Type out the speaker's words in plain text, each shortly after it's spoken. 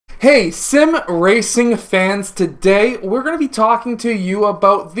Hey, sim racing fans, today we're going to be talking to you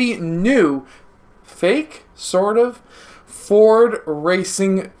about the new, fake, sort of, Ford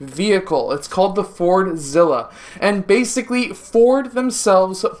racing vehicle. It's called the Fordzilla. And basically, Ford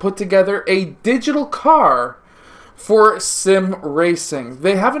themselves put together a digital car for sim racing.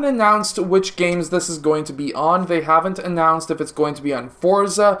 They haven't announced which games this is going to be on. They haven't announced if it's going to be on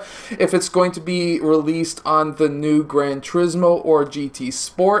Forza, if it's going to be released on the new Gran Turismo or GT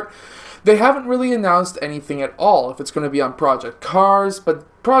Sport. They haven't really announced anything at all if it's going to be on Project Cars,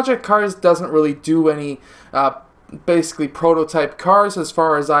 but Project Cars doesn't really do any basically prototype cars as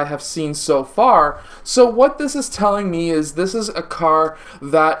far as I have seen so far. So what this is telling me is this is a car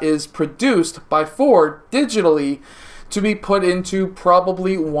that is produced by Ford digitally to be put into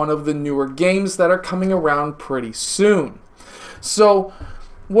probably one of the newer games that are coming around pretty soon. So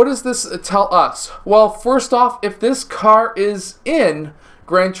what does this tell us? Well, first off, if this car is in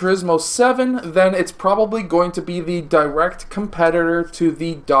Gran Turismo 7, then it's probably going to be the direct competitor to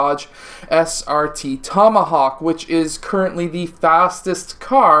the Dodge SRT Tomahawk, which is currently the fastest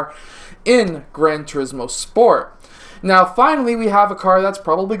car in Gran Turismo Sport. Now, finally, we have a car that's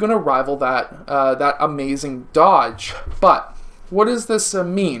probably going to rival that amazing Dodge. But what does this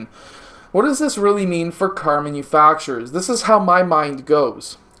mean? What does this really mean for car manufacturers? This is how my mind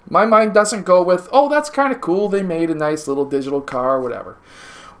goes. My mind doesn't go with, oh, that's kind of cool, they made a nice little digital car or whatever.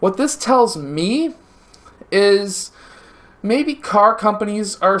 What this tells me is maybe car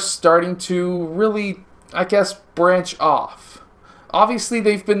companies are starting to really, I guess, branch off. Obviously,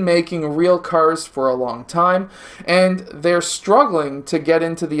 they've been making real cars for a long time, and they're struggling to get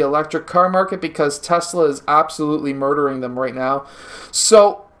into the electric car market because Tesla is absolutely murdering them right now.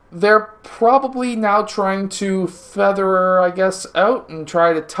 So they're probably now trying to feather, I guess, out and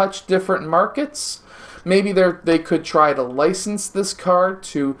try to touch different markets. Maybe they could try to license this car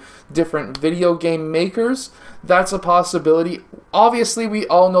to different video game makers. That's a possibility. Obviously, we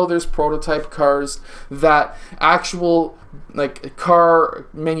all know there's prototype cars that actual car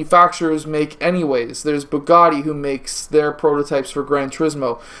manufacturers make anyways. There's Bugatti who makes their prototypes for Gran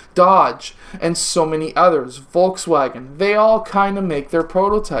Turismo, Dodge, and so many others. Volkswagen, they all kind of make their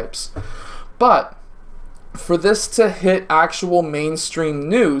prototypes. But for this to hit actual mainstream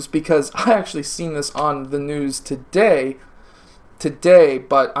news, because I actually seen this on the news today,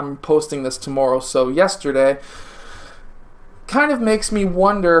 but I'm posting this tomorrow, so yesterday, kind of makes me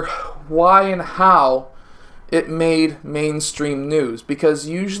wonder why and how it made mainstream news, because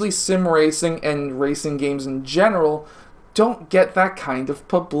usually sim racing and racing games in general don't get that kind of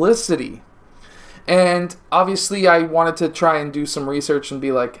publicity. And obviously I wanted to try and do some research and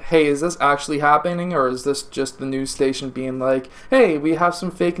be like, hey, is this actually happening, or is this just the news station being like, hey, we have some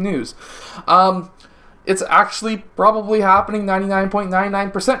fake news? It's actually probably happening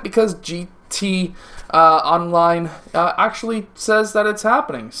 99.99% because GT Online actually says that it's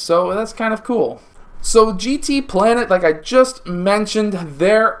happening. So that's kind of cool. So GT Planet, like I just mentioned,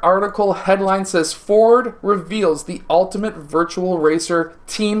 their article headline says Ford reveals the ultimate virtual racer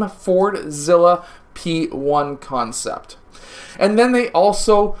Team Fordzilla P1 concept. And then they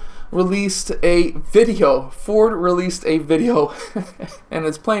also released a video. Ford released a video, and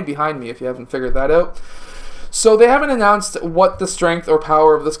it's playing behind me if you haven't figured that out. So they haven't announced what the strength or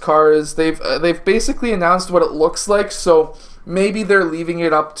power of this car is. They've basically announced what it looks like, so maybe they're leaving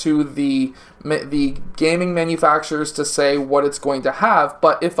it up to the gaming manufacturers to say what it's going to have.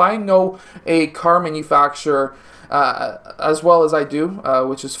 But if I know a car manufacturer as well as I do,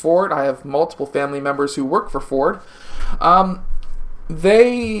 which is Ford, I have multiple family members who work for Ford,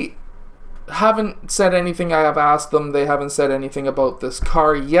 they haven't said anything. I have asked them. They haven't said anything about this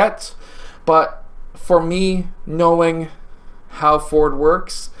car yet. But for me, knowing how Ford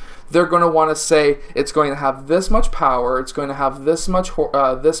works, they're going to want to say it's going to have this much power, it's going to have this much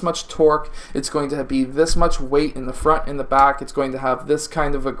torque, it's going to be this much weight in the front and the back, it's going to have this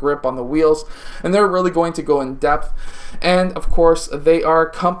kind of a grip on the wheels, and they're really going to go in depth. And of course, they are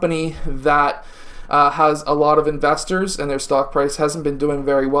a company that has a lot of investors, and their stock price hasn't been doing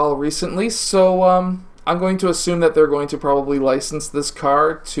very well recently, so I'm going to assume that they're going to probably license this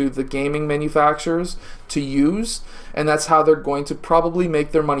car to the gaming manufacturers to use, and that's how they're going to probably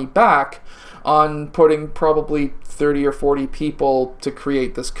make their money back on putting probably 30 or 40 people to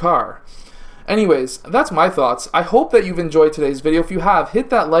create this car. Anyways, that's my thoughts. I hope that you've enjoyed today's video. If you have,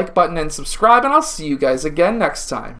 hit that like button and subscribe, and I'll see you guys again next time.